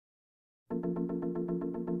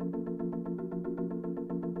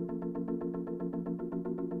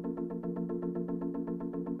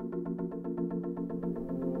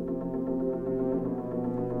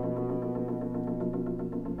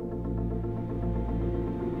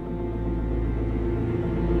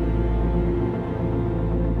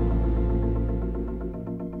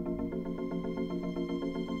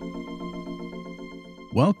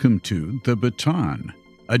Welcome to The Baton,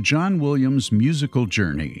 a John Williams musical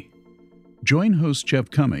journey. Join host Jeff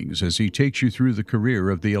Commings as he takes you through the career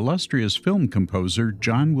of the illustrious film composer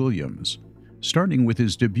John Williams, starting with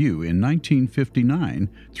his debut in 1959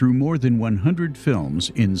 through more than 100 films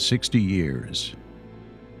in 60 years.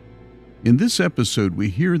 In this episode, we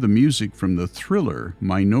hear the music from the thriller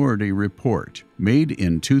Minority Report, made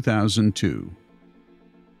in 2002.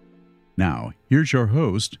 Now, here's your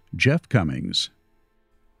host, Jeff Commings.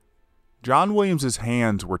 John Williams'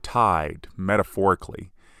 hands were tied,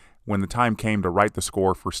 metaphorically, when the time came to write the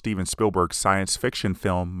score for Steven Spielberg's science fiction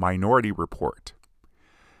film Minority Report.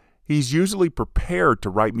 He's usually prepared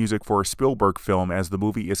to write music for a Spielberg film as the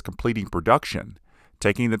movie is completing production,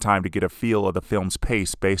 taking the time to get a feel of the film's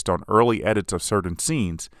pace based on early edits of certain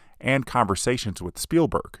scenes and conversations with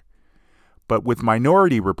Spielberg. But with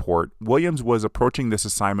Minority Report, Williams was approaching this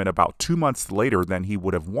assignment about 2 months later than he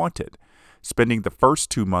would have wanted, spending the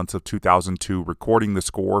first 2 months of 2002 recording the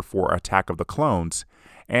score for Attack of the Clones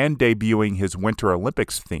and debuting his Winter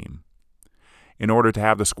Olympics theme. In order to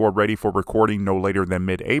have the score ready for recording no later than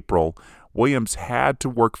mid-April, Williams had to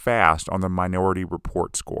work fast on the Minority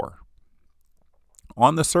Report score.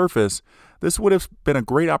 On the surface, this would have been a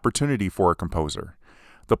great opportunity for a composer.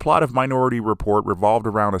 The plot of Minority Report revolved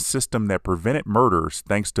around a system that prevented murders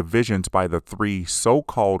thanks to visions by the three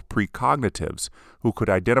so-called precognitives who could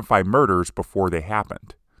identify murders before they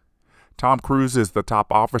happened. Tom Cruise is the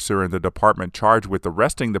top officer in the department charged with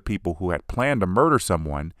arresting the people who had planned to murder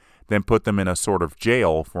someone, then put them in a sort of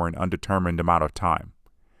jail for an undetermined amount of time.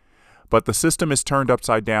 But the system is turned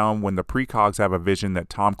upside down when the precogs have a vision that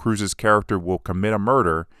Tom Cruise's character will commit a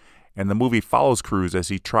murder, and the movie follows Cruise as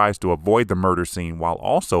he tries to avoid the murder scene while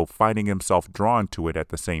also finding himself drawn to it at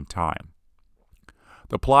the same time.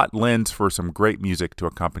 The plot lends for some great music to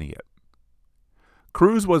accompany it.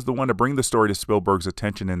 Cruise was the one to bring the story to Spielberg's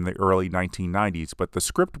attention in the early 1990s, but the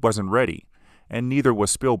script wasn't ready, and neither was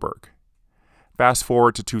Spielberg. Fast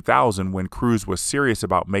forward to 2000 when Cruise was serious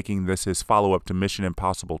about making this his follow-up to Mission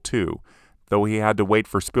Impossible 2, though he had to wait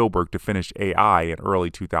for Spielberg to finish AI in early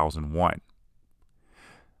 2001.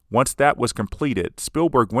 Once that was completed,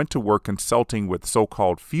 Spielberg went to work consulting with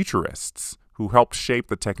so-called futurists who helped shape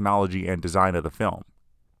the technology and design of the film.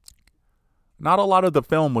 Not a lot of the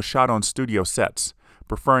film was shot on studio sets,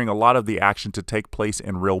 preferring a lot of the action to take place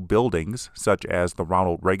in real buildings, such as the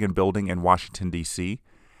Ronald Reagan Building in Washington, D.C.,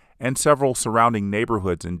 and several surrounding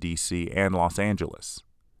neighborhoods in D.C. and Los Angeles.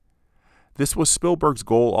 This was Spielberg's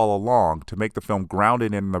goal all along, to make the film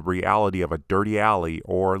grounded in the reality of a dirty alley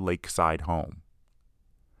or lakeside home.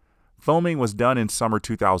 Filming was done in summer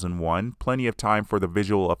 2001, plenty of time for the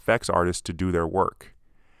visual effects artists to do their work.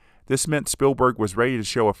 This meant Spielberg was ready to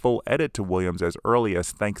show a full edit to Williams as early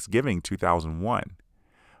as Thanksgiving 2001.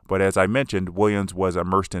 But as I mentioned, Williams was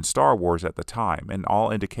immersed in Star Wars at the time, and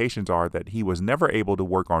all indications are that he was never able to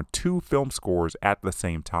work on two film scores at the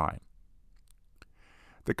same time.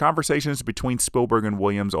 The conversations between Spielberg and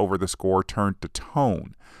Williams over the score turned to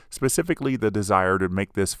tone, specifically the desire to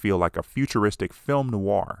make this feel like a futuristic film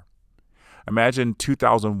noir. Imagine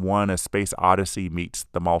 2001: A Space Odyssey meets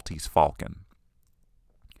The Maltese Falcon.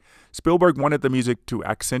 Spielberg wanted the music to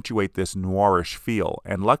accentuate this noirish feel,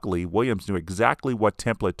 and luckily, Williams knew exactly what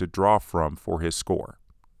template to draw from for his score.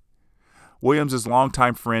 Williams'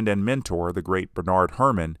 longtime friend and mentor, the great Bernard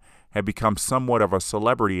Herrmann, had become somewhat of a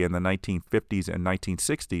celebrity in the 1950s and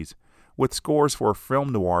 1960s, with scores for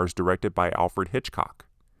film noirs directed by Alfred Hitchcock.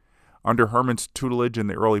 Under Herrmann's tutelage in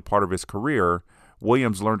the early part of his career,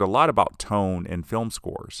 Williams learned a lot about tone in film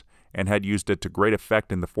scores, and had used it to great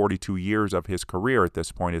effect in the 42 years of his career at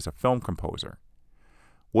this point as a film composer.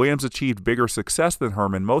 Williams achieved bigger success than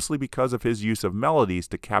Herrmann mostly because of his use of melodies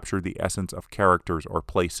to capture the essence of characters or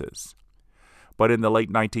places. But in the late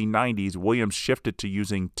 1990s, Williams shifted to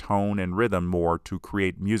using tone and rhythm more to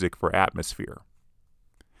create music for atmosphere.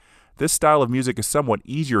 This style of music is somewhat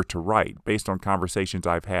easier to write based on conversations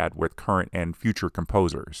I've had with current and future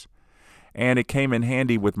composers. And it came in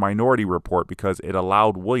handy with Minority Report because it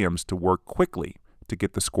allowed Williams to work quickly to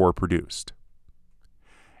get the score produced.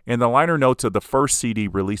 In the liner notes of the first CD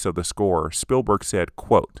release of the score, Spielberg said,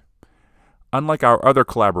 quote, "Unlike our other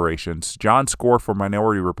collaborations, John's score for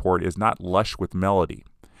Minority Report is not lush with melody.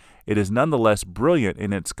 it is nonetheless brilliant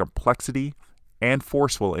in its complexity and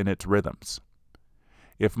forceful in its rhythms.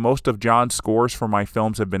 If most of John's scores for my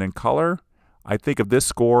films have been in color, I think of this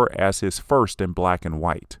score as his first in black and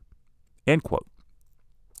white." End quote.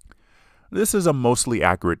 This is a mostly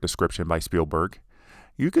accurate description by Spielberg.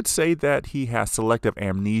 You could say that he has selective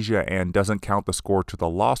amnesia and doesn't count the score to The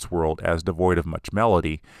Lost World as devoid of much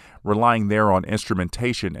melody, relying there on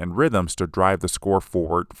instrumentation and rhythms to drive the score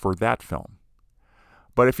forward for that film.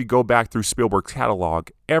 But if you go back through Spielberg's catalog,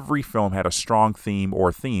 every film had a strong theme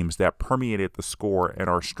or themes that permeated the score and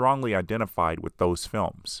are strongly identified with those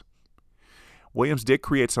films. Williams did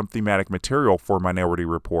create some thematic material for Minority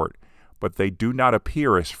Report, but they do not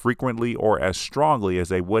appear as frequently or as strongly as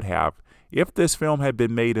they would have if this film had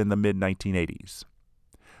been made in the mid-1980s.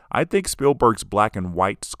 I think Spielberg's black and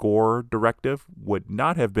white score directive would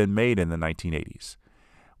not have been made in the 1980s.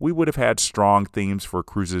 We would have had strong themes for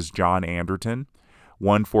Cruise's John Anderton,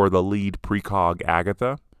 one for the lead precog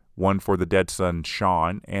Agatha, one for the dead son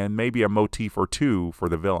Sean, and maybe a motif or two for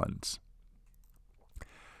the villains.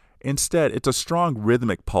 Instead, it's a strong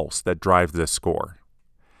rhythmic pulse that drives this score.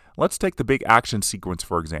 Let's take the big action sequence,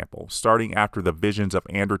 for example, starting after the visions of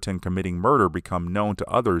Anderton committing murder become known to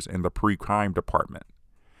others in the pre-crime department.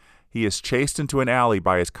 He is chased into an alley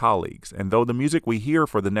by his colleagues, and though the music we hear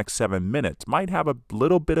for the next 7 minutes might have a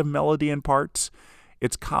little bit of melody in parts,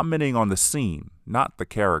 it's commenting on the scene, not the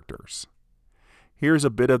characters. Here's a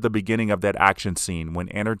bit of the beginning of that action scene when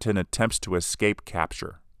Anderton attempts to escape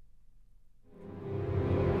capture.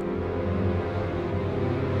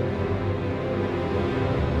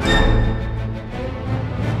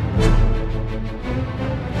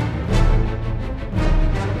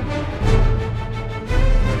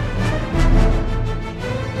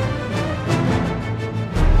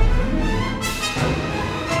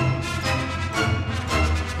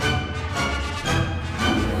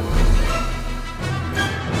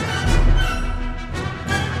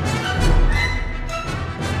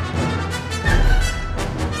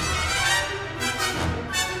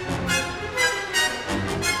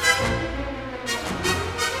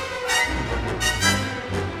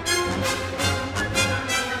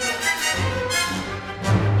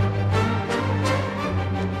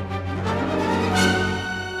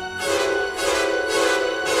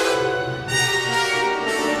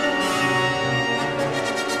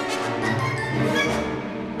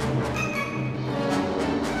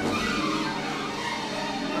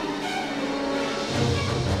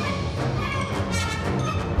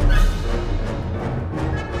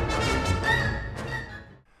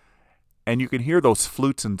 And you can hear those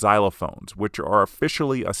flutes and xylophones, which are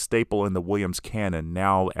officially a staple in the Williams canon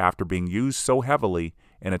now after being used so heavily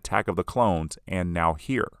in Attack of the Clones and now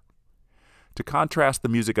here. To contrast the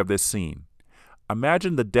music of this scene,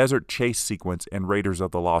 imagine the desert chase sequence in Raiders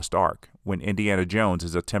of the Lost Ark, when Indiana Jones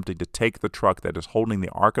is attempting to take the truck that is holding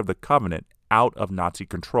the Ark of the Covenant out of Nazi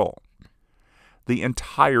control. The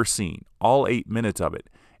entire scene, all 8 minutes of it,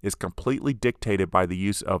 is completely dictated by the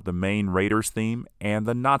use of the main Raiders theme and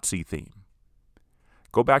the Nazi theme.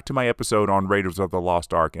 Go back to my episode on Raiders of the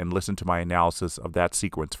Lost Ark and listen to my analysis of that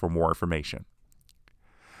sequence for more information.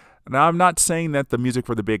 Now, I'm not saying that the music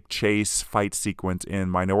for the big chase fight sequence in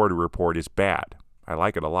Minority Report is bad. I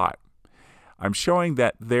like it a lot. I'm showing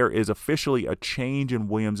that there is officially a change in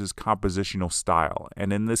Williams' compositional style,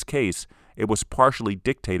 and in this case, it was partially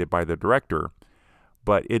dictated by the director,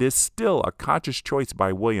 but it is still a conscious choice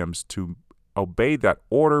by Williams to obey that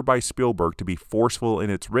order by Spielberg to be forceful in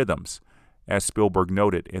its rhythms, as Spielberg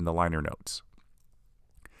noted in the liner notes.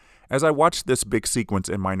 As I watched this big sequence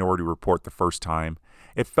in Minority Report the first time,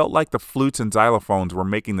 it felt like the flutes and xylophones were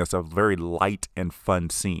making this a very light and fun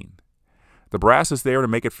scene. The brass is there to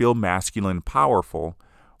make it feel masculine and powerful,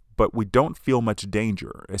 but we don't feel much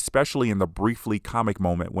danger, especially in the briefly comic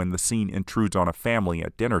moment when the scene intrudes on a family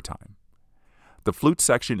at dinner time. The flute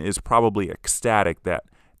section is probably ecstatic that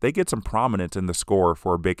they get some prominence in the score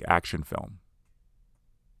for a big action film.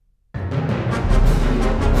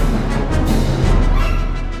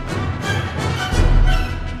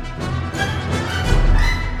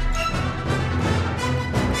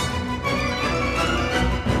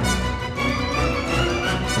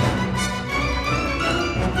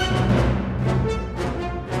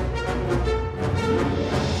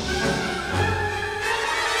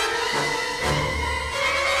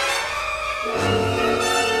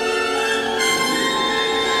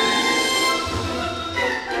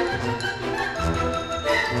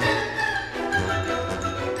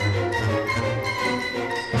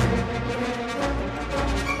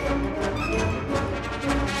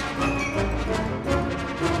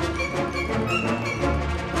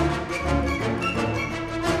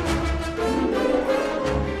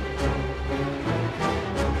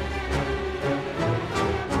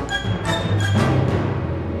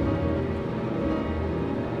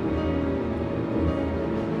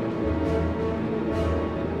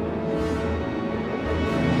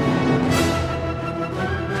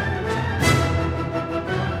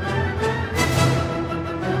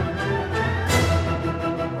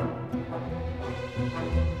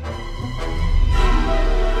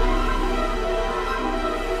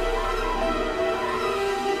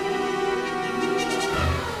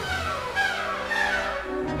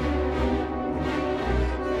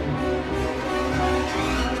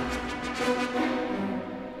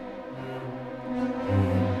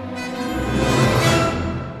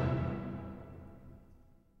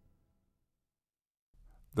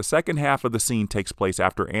 The second half of the scene takes place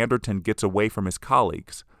after Anderton gets away from his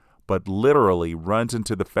colleagues, but literally runs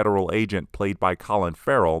into the federal agent played by Colin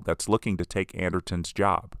Farrell that's looking to take Anderton's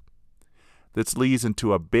job. This leads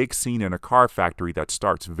into a big scene in a car factory that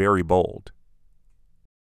starts very bold.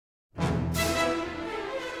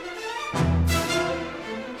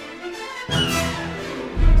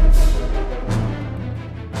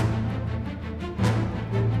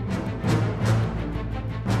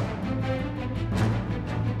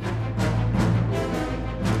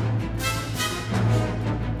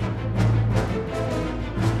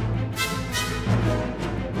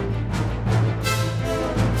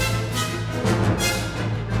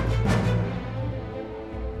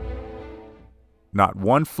 Not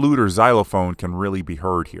one flute or xylophone can really be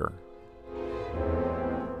heard here.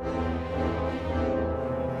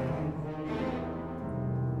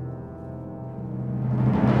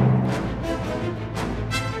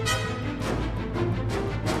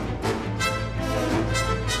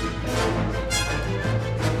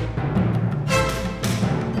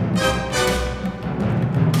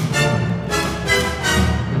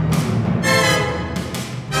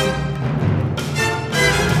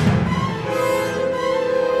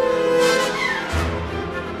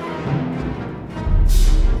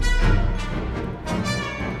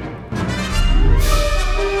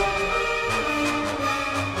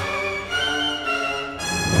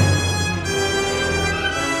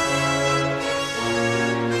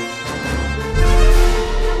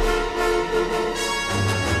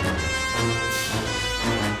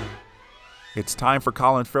 It's time for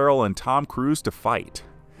Colin Farrell and Tom Cruise to fight.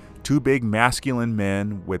 Two big masculine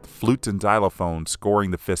men with flutes and xylophones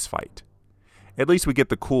scoring the fist fight. At least we get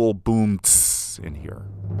the cool boom tss in here.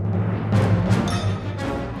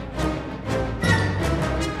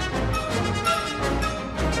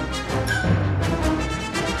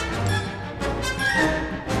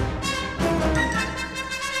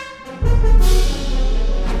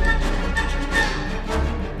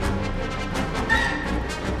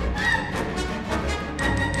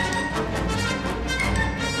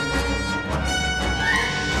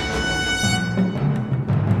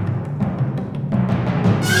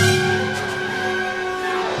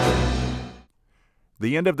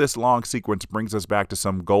 The end of this long sequence brings us back to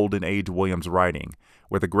some Golden Age Williams writing,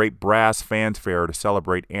 with a great brass fanfare to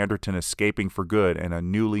celebrate Anderton escaping for good in a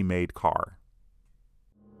newly made car.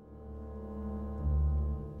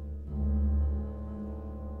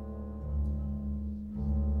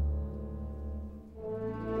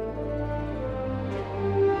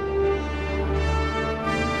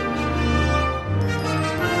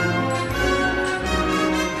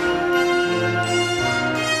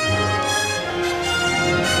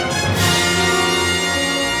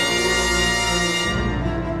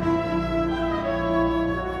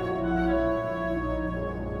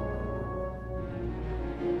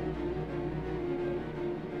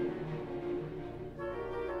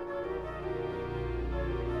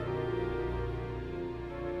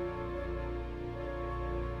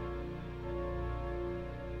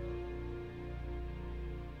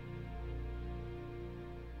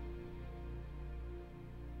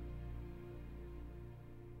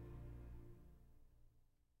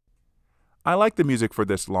 I like the music for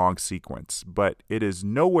this long sequence, but it is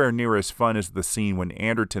nowhere near as fun as the scene when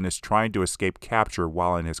Anderton is trying to escape capture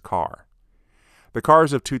while in his car. The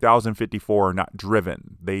cars of 2054 are not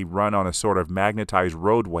driven. They run on a sort of magnetized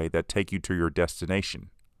roadway that take you to your destination.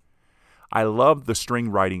 I love the string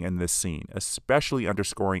writing in this scene, especially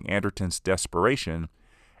underscoring Anderton's desperation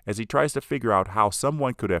as he tries to figure out how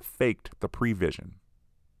someone could have faked the prevision.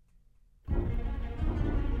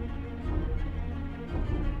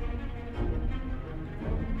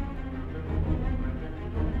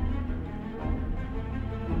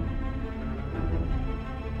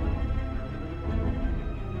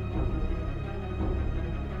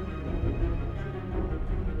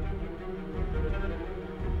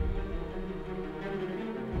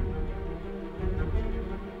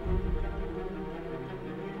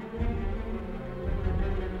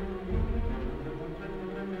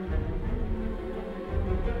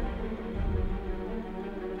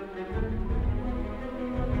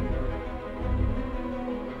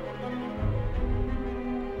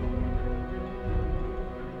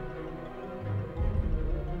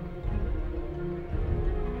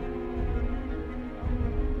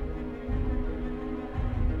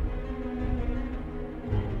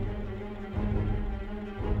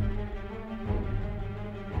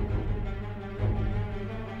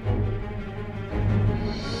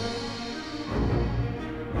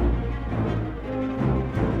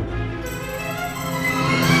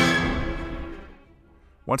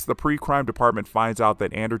 Once the pre-crime department finds out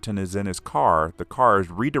that Anderton is in his car, the car is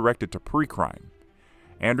redirected to pre-crime.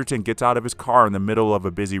 Anderton gets out of his car in the middle of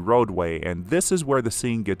a busy roadway, and this is where the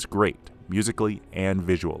scene gets great, musically and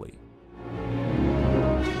visually.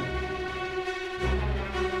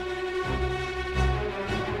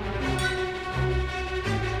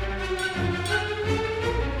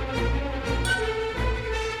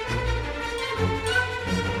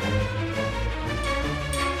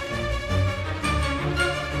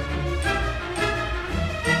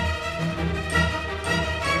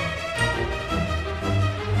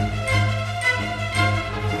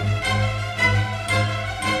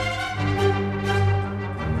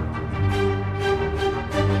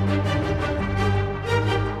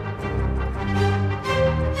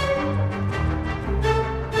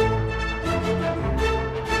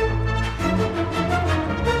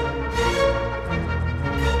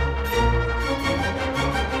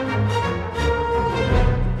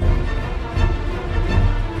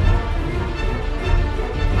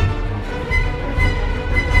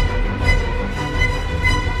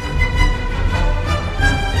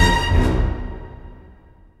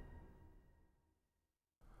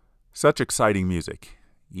 Such exciting music,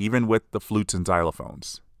 even with the flutes and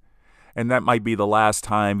xylophones. And that might be the last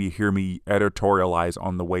time you hear me editorialize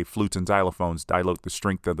on the way flutes and xylophones dilute the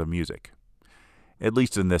strength of the music, at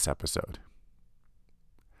least in this episode.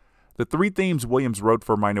 The three themes Williams wrote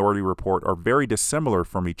for Minority Report are very dissimilar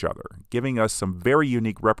from each other, giving us some very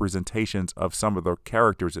unique representations of some of the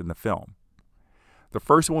characters in the film. The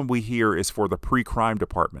first one we hear is for the pre-crime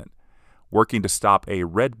department, working to stop a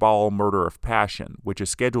red ball murder of passion, which is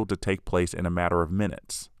scheduled to take place in a matter of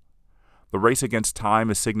minutes. The race against time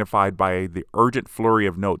is signified by the urgent flurry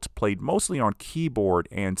of notes played mostly on keyboard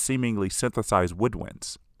and seemingly synthesized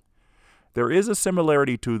woodwinds. There is a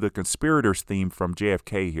similarity to the conspirators theme from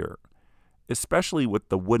JFK here, especially with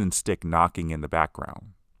the wooden stick knocking in the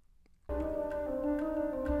background.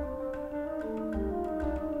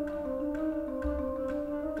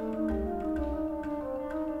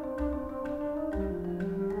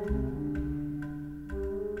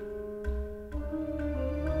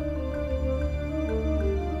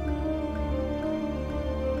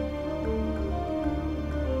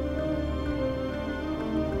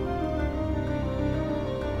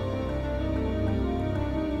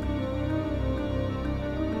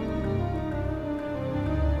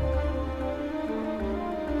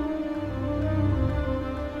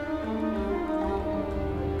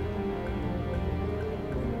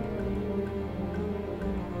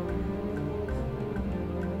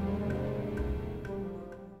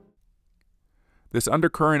 This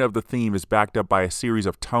undercurrent of the theme is backed up by a series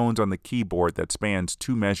of tones on the keyboard that spans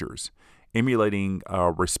 2 measures, emulating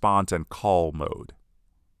a response and call mode.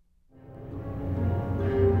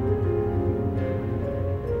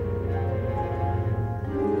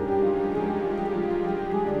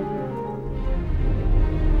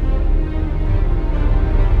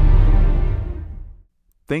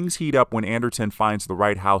 Things heat up when Anderton finds the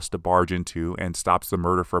right house to barge into and stops the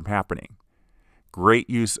murder from happening. Great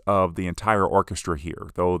use of the entire orchestra here,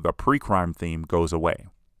 though the pre-crime theme goes away.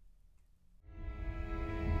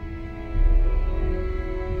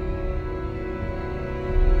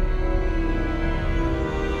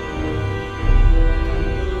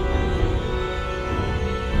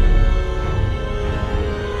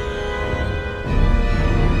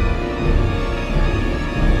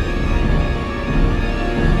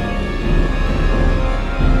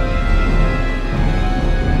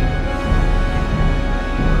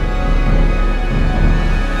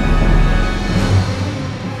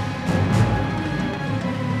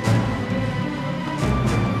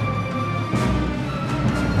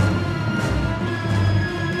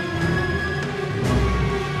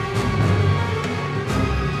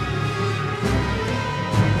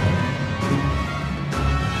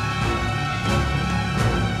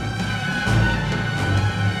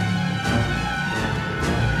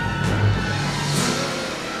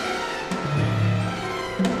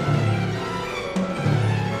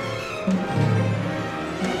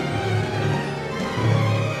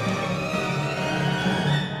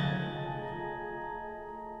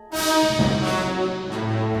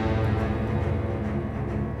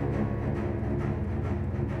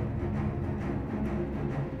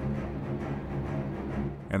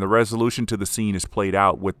 And the resolution to the scene is played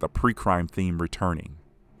out with the pre-crime theme returning.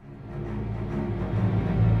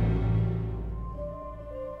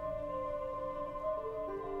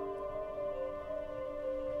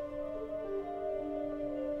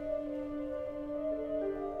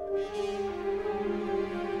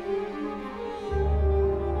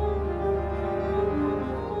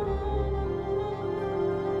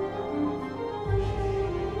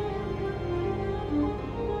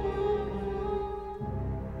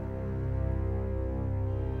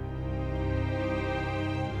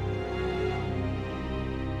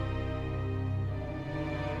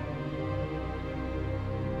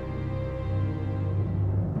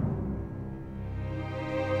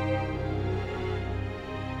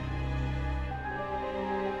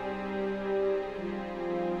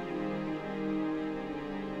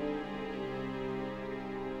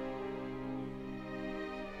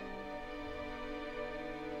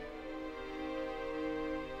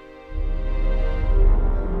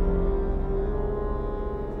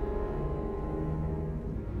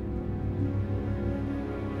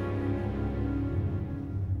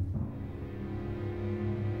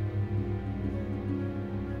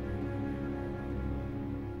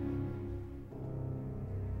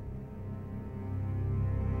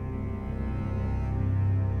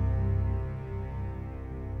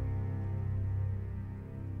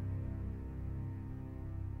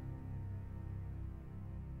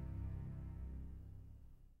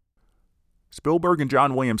 Spielberg and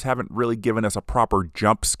John Williams haven't really given us a proper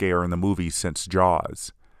jump scare in the movies since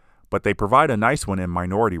Jaws, but they provide a nice one in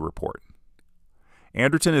Minority Report.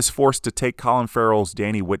 Anderton is forced to take Colin Farrell's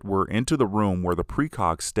Danny Whitwer into the room where the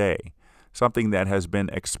precogs stay, something that has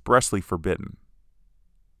been expressly forbidden.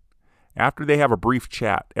 After they have a brief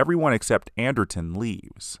chat, everyone except Anderton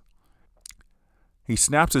leaves. He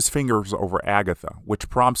snaps his fingers over Agatha, which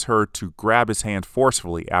prompts her to grab his hand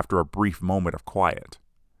forcefully after a brief moment of quiet.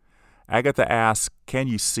 Agatha asks, "Can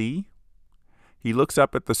you see?" He looks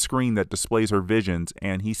up at the screen that displays her visions,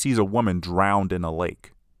 and he sees a woman drowned in a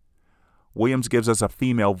lake. Williams gives us a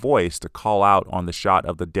female voice to call out on the shot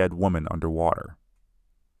of the dead woman underwater.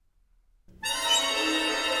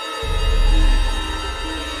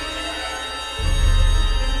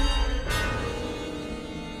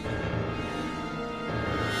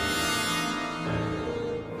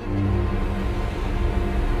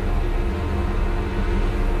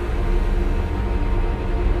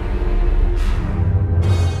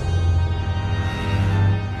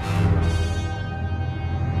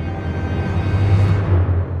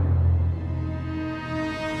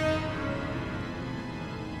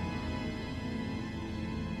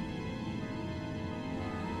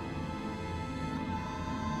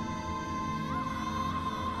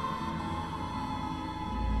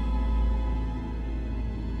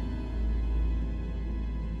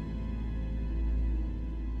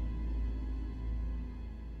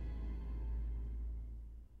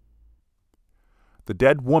 The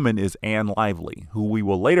dead woman is Anne Lively, who we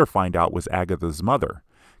will later find out was Agatha's mother,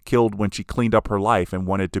 killed when she cleaned up her life and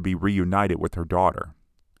wanted to be reunited with her daughter.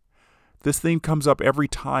 This theme comes up every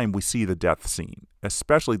time we see the death scene,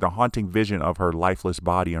 especially the haunting vision of her lifeless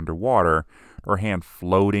body underwater, her hand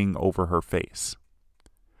floating over her face.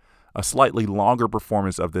 A slightly longer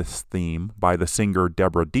performance of this theme by the singer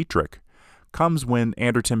Deborah Dietrich comes when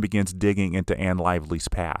Anderton begins digging into Anne Lively's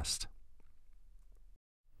past.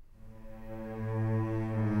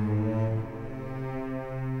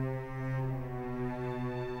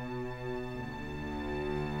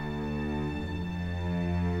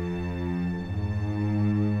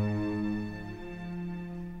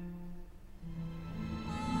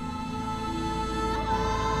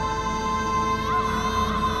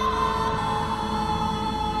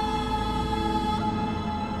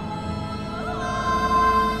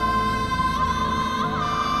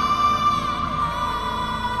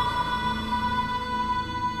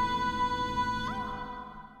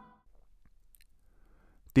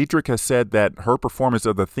 Dietrich has said that her performance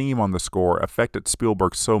of the theme on the score affected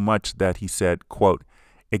Spielberg so much that he said, quote,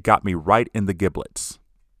 "It got me right in the giblets."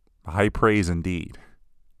 High praise indeed.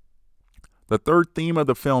 The third theme of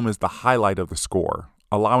the film is the highlight of the score,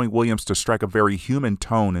 allowing Williams to strike a very human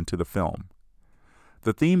tone into the film.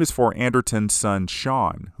 The theme is for Anderton's son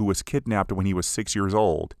Sean, who was kidnapped when he was 6 years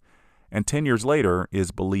old, and 10 years later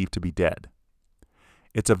is believed to be dead.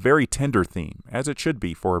 It's a very tender theme, as it should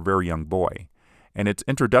be for a very young boy, and its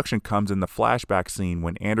introduction comes in the flashback scene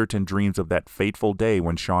when Anderton dreams of that fateful day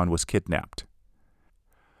when Sean was kidnapped.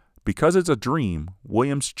 Because it's a dream,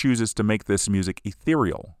 Williams chooses to make this music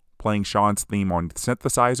ethereal, playing Sean's theme on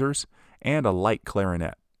synthesizers and a light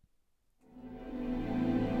clarinet.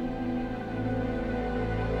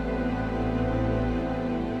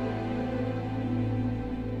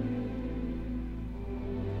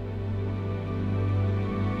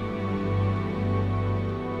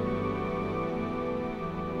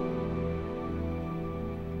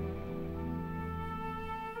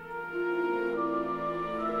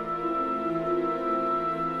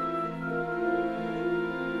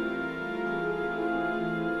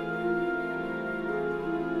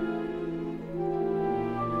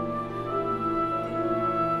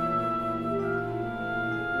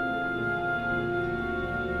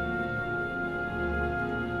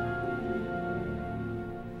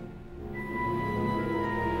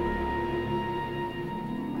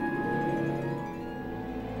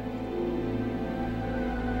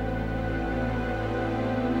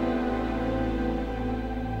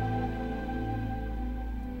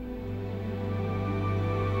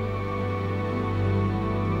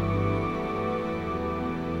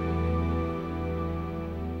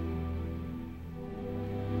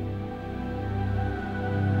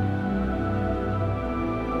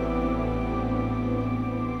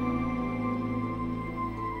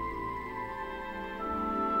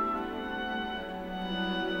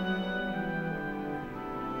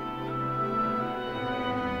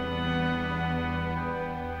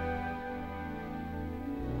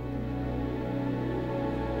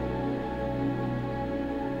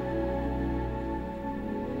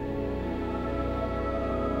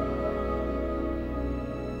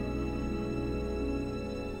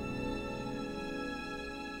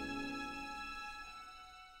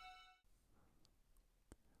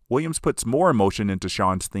 Williams puts more emotion into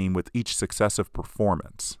Sean's theme with each successive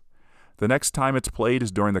performance. The next time it's played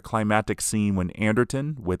is during the climactic scene when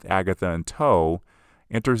Anderton, with Agatha in tow,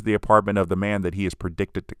 enters the apartment of the man that he is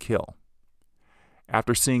predicted to kill.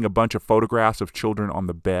 After seeing a bunch of photographs of children on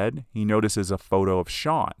the bed, he notices a photo of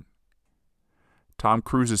Sean. Tom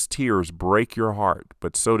Cruise's tears break your heart,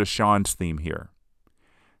 but so does Sean's theme here.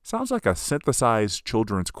 Sounds like a synthesized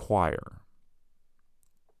children's choir.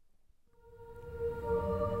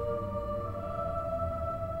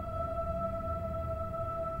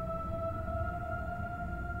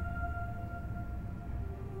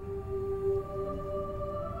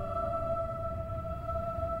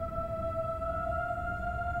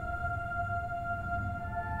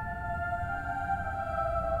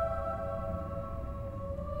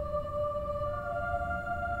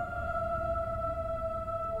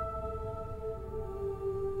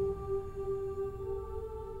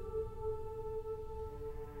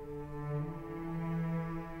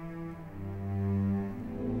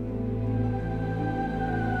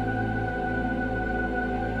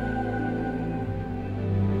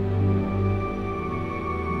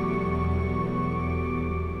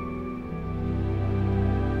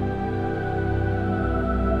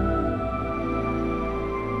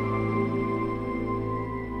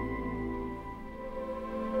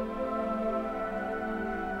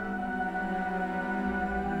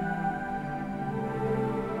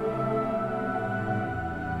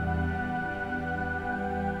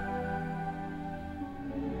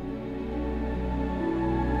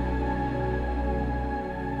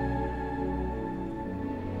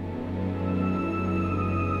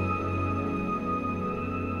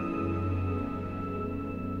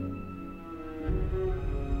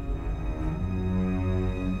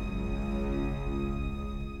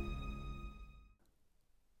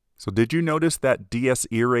 So did you notice that Dies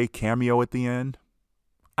Irae cameo at the end?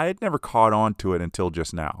 I had never caught on to it until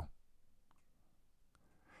just now.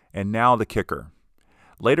 And now the kicker.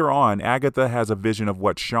 Later on, Agatha has a vision of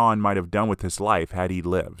what Sean might have done with his life had he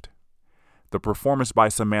lived. The performance by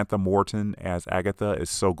Samantha Morton as Agatha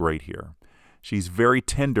is so great here. She's very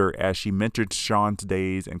tender as she mentions Sean's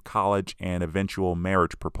days in college and eventual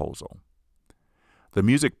marriage proposal. The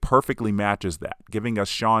music perfectly matches that, giving us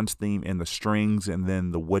Sean's theme in the strings and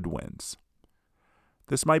then the woodwinds.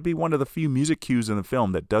 This might be one of the few music cues in the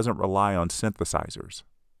film that doesn't rely on synthesizers.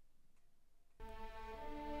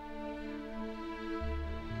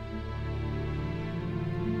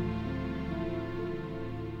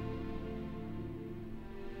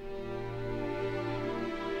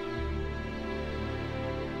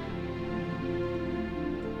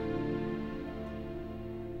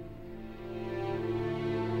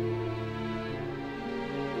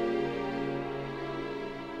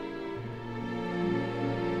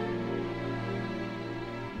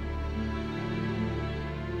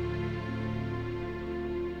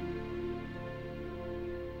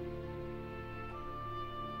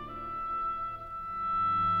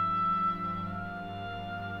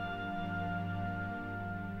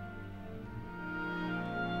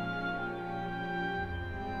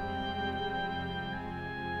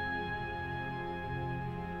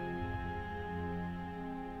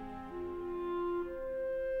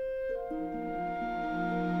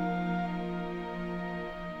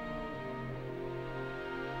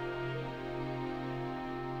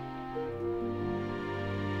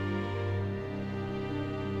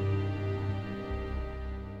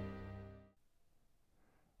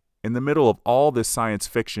 In the middle of all this science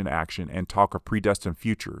fiction action and talk of predestined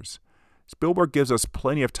futures, Spielberg gives us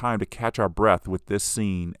plenty of time to catch our breath with this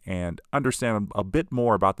scene and understand a bit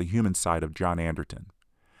more about the human side of John Anderton.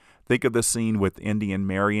 Think of the scene with Indy and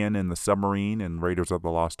Marion in the submarine in Raiders of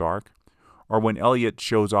the Lost Ark, or when Elliot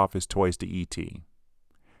shows off his toys to E.T.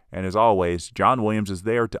 And as always, John Williams is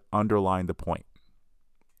there to underline the point.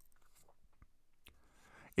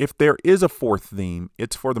 If there is a fourth theme,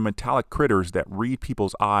 it's for the metallic critters that read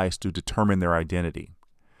people's eyes to determine their identity.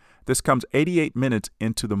 This comes 88 minutes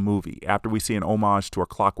into the movie, after we see an homage to A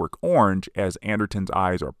Clockwork Orange as Anderton's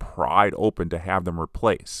eyes are pried open to have them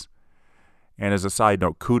replaced. And as a side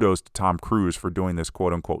note, kudos to Tom Cruise for doing this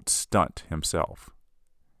quote-unquote stunt himself.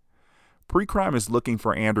 Pre-crime is looking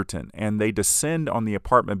for Anderton, and they descend on the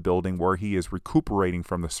apartment building where he is recuperating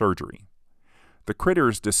from the surgery. The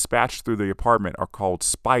critters dispatched through the apartment are called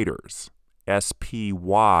spiders, S-P-Y-D-E-R-S.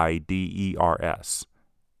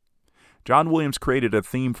 John Williams created a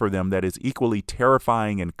theme for them that is equally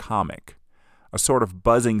terrifying and comic, a sort of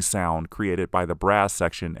buzzing sound created by the brass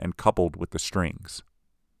section and coupled with the strings.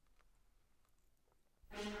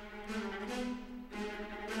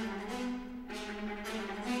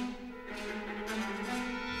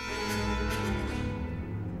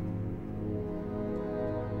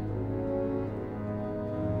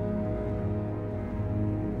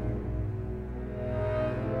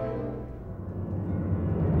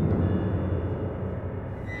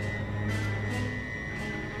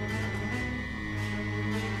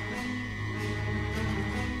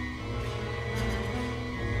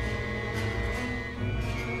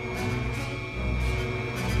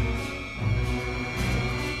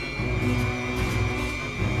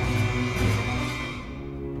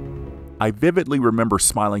 I vividly remember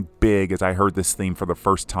smiling big as I heard this theme for the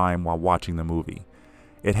first time while watching the movie.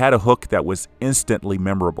 It had a hook that was instantly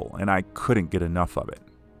memorable, and I couldn't get enough of it.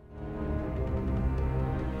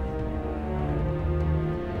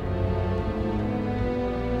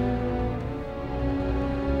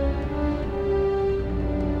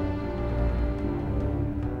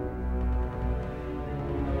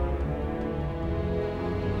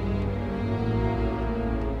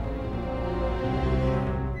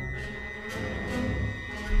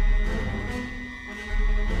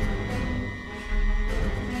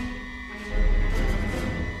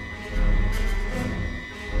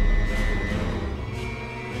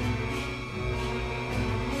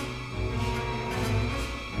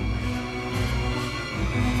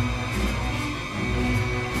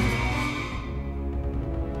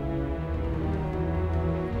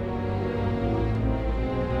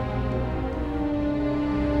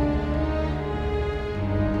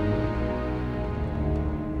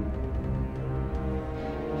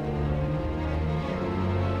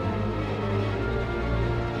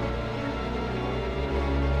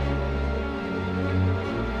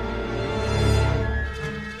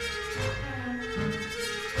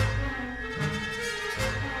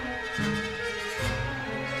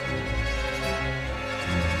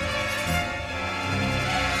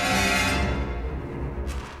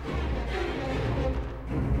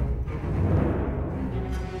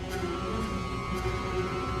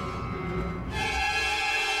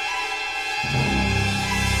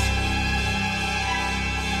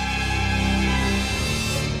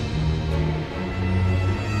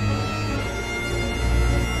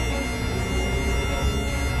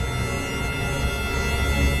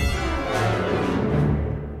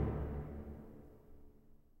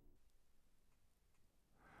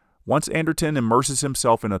 Once Anderton immerses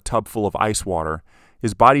himself in a tub full of ice water,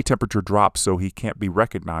 his body temperature drops so he can't be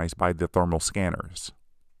recognized by the thermal scanners.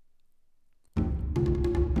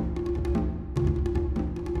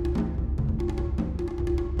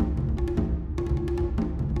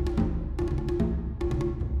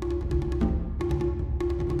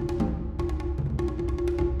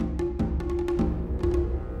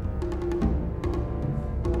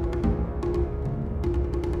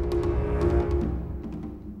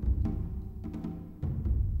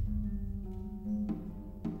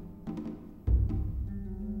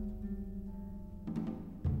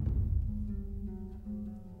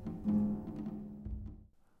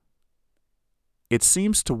 It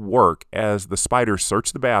seems to work as the spiders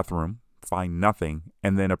search the bathroom, find nothing,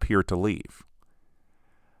 and then appear to leave.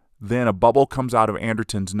 Then a bubble comes out of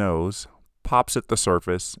Anderton's nose, pops at the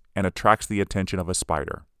surface, and attracts the attention of a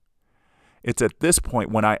spider. It's at this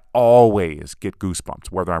point when I always get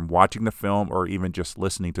goosebumps, whether I'm watching the film or even just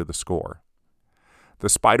listening to the score. The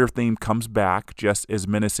spider theme comes back just as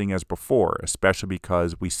menacing as before, especially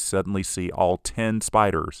because we suddenly see all 10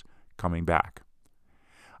 spiders coming back.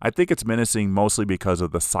 I think it's menacing mostly because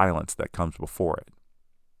of the silence that comes before it.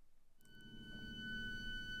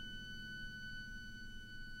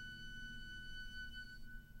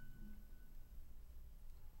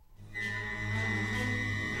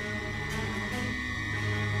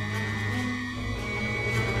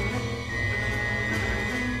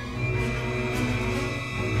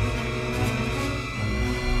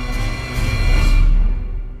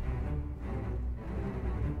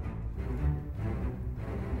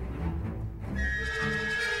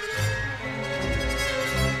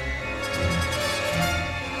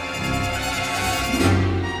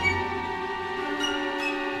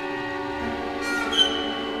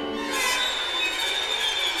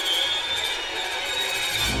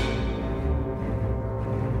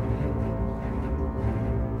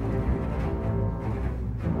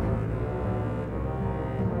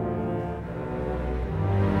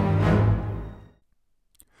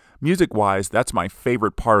 Music-wise, that's my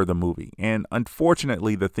favorite part of the movie, and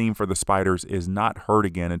unfortunately the theme for the spiders is not heard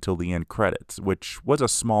again until the end credits, which was a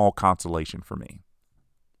small consolation for me.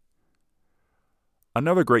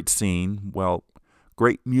 Another great scene, well,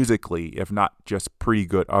 great musically, if not just pretty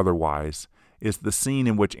good otherwise, is the scene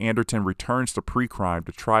in which Anderton returns to pre-crime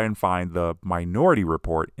to try and find the Minority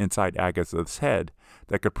Report inside Agatha's head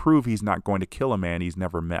that could prove he's not going to kill a man he's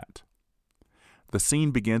never met. The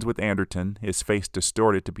scene begins with Anderton, his face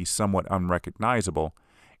distorted to be somewhat unrecognizable,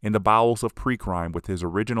 in the bowels of pre-crime with his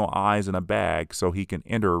original eyes in a bag so he can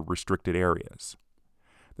enter restricted areas.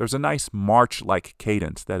 There's a nice march-like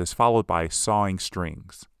cadence that is followed by sawing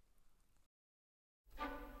strings.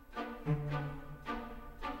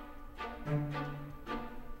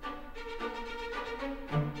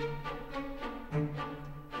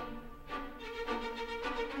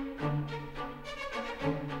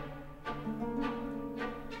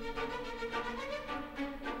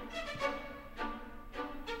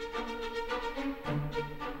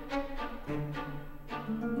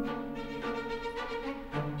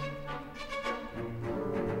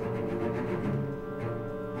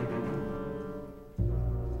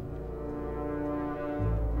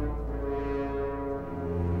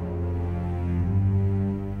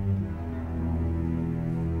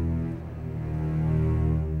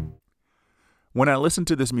 When I listened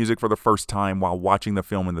to this music for the first time while watching the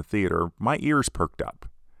film in the theater, my ears perked up.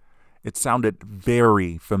 It sounded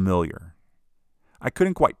very familiar. I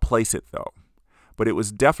couldn't quite place it though, but it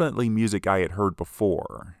was definitely music I had heard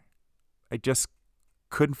before. I just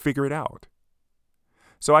couldn't figure it out.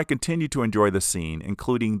 So I continued to enjoy the scene,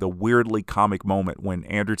 including the weirdly comic moment when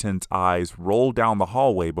Anderton's eyes roll down the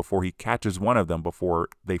hallway before he catches one of them before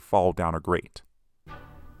they fall down a grate.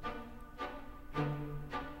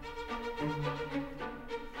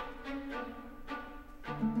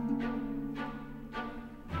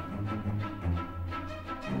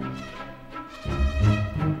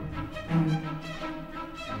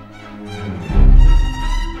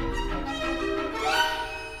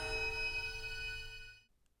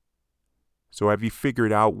 So have you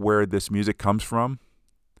figured out where this music comes from?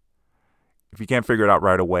 If you can't figure it out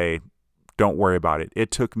right away, don't worry about it.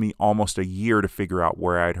 It took me almost a year to figure out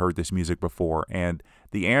where I'd heard this music before, and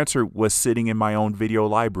the answer was sitting in my own video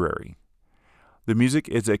library. The music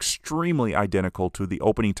is extremely identical to the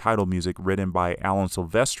opening title music written by Alan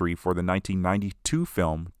Silvestri for the 1992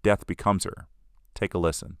 film Death Becomes Her. Take a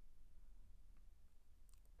listen.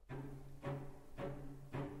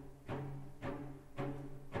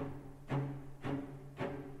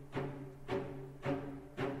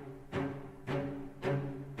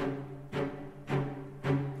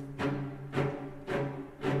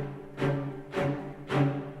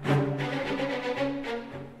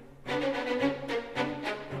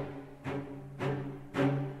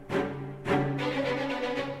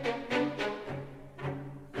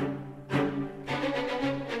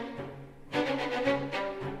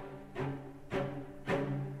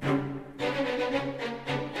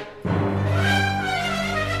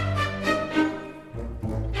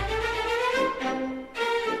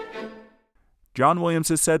 John Williams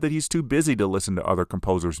has said that he's too busy to listen to other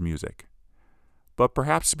composers' music. But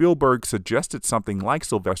perhaps Spielberg suggested something like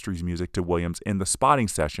Silvestri's music to Williams in the spotting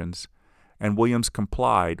sessions, and Williams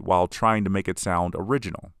complied while trying to make it sound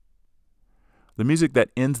original. The music that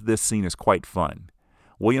ends this scene is quite fun.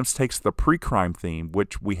 Williams takes the pre-crime theme,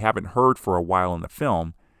 which we haven't heard for a while in the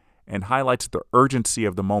film, and highlights the urgency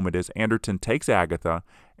of the moment as Anderton takes Agatha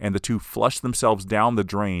and the two flush themselves down the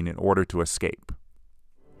drain in order to escape.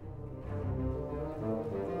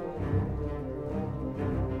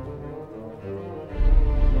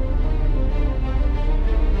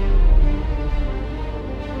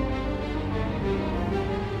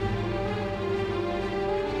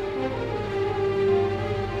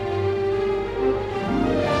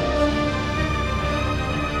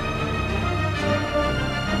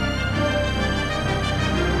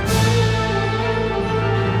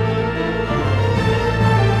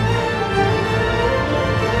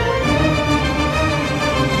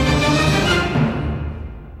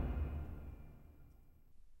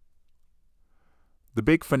 The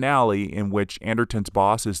big finale, in which Anderton's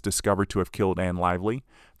boss is discovered to have killed Anne Lively,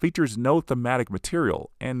 features no thematic material,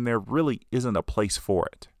 and there really isn't a place for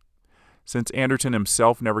it. Since Anderton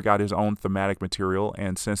himself never got his own thematic material,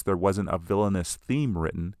 and since there wasn't a villainous theme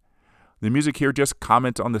written, the music here just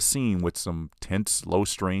comments on the scene with some tense low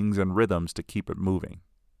strings and rhythms to keep it moving.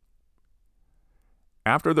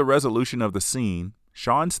 After the resolution of the scene,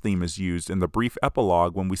 Sean's theme is used in the brief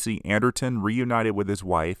epilogue when we see Anderton reunited with his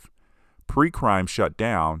wife, pre-crime shut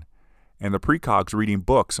down, and the precogs reading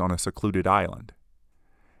books on a secluded island.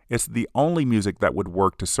 It's the only music that would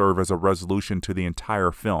work to serve as a resolution to the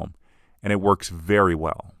entire film, and it works very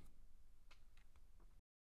well.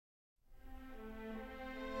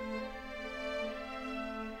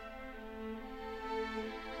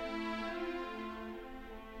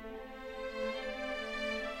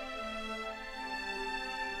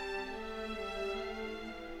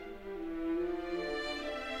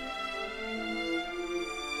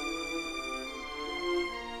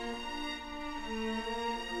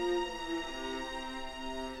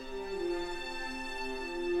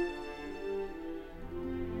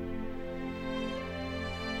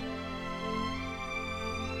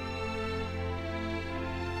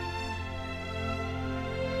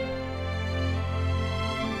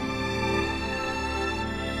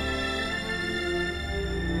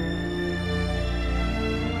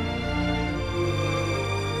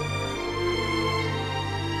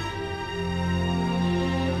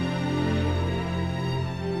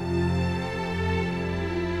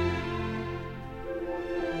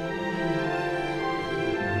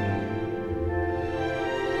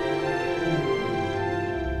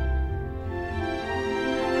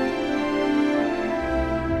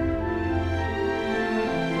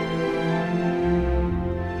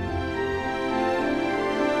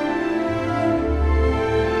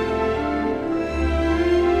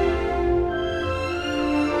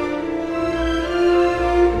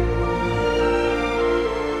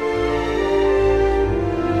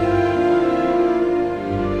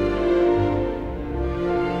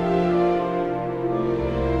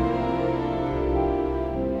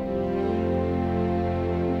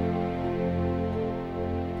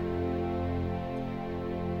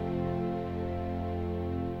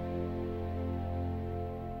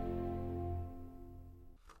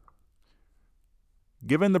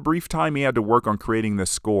 Given the brief time he had to work on creating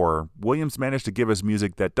this score, Williams managed to give us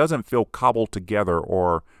music that doesn't feel cobbled together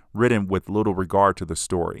or written with little regard to the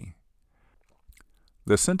story.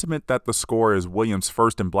 The sentiment that the score is Williams'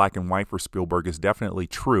 first in black and white for Spielberg is definitely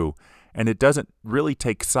true, and it doesn't really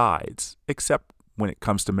take sides, except when it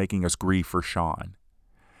comes to making us grieve for Sean.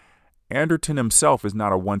 Anderton himself is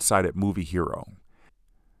not a one-sided movie hero.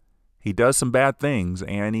 He does some bad things,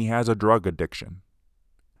 and he has a drug addiction.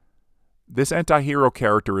 This anti-hero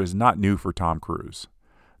character is not new for Tom Cruise.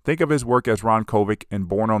 Think of his work as Ron Kovic in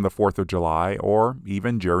Born on the 4th of July, or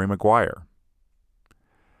even Jerry Maguire.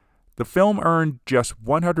 The film earned just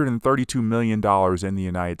 $132 million in the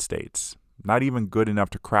United States, not even good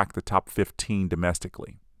enough to crack the top 15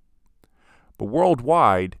 domestically. But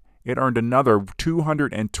worldwide, it earned another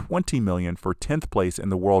 $220 million for 10th place in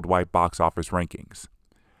the worldwide box office rankings.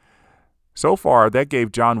 So far, that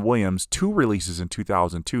gave John Williams 2 releases in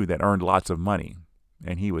 2002 that earned lots of money,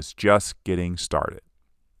 and he was just getting started.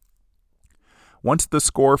 Once the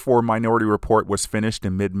score for Minority Report was finished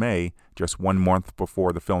in mid-May, just 1 month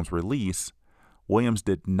before the film's release, Williams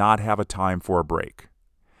did not have a time for a break.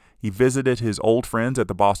 He visited his old friends at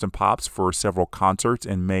the Boston Pops for several concerts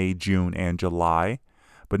in May, June, and July,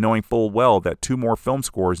 but knowing full well that 2 more film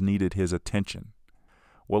scores needed his attention.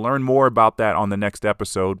 We'll learn more about that on the next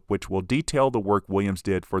episode, which will detail the work Williams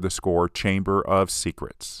did for the score Chamber of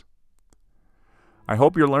Secrets. I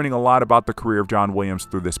hope you're learning a lot about the career of John Williams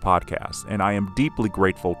through this podcast, and I am deeply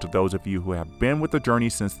grateful to those of you who have been with the journey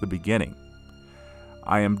since the beginning.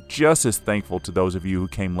 I am just as thankful to those of you who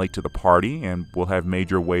came late to the party and will have made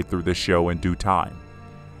your way through this show in due time.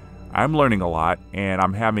 I'm learning a lot, and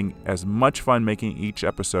I'm having as much fun making each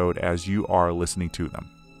episode as you are listening to them.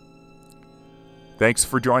 Thanks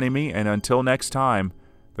for joining me, and until next time,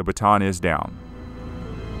 the baton is down.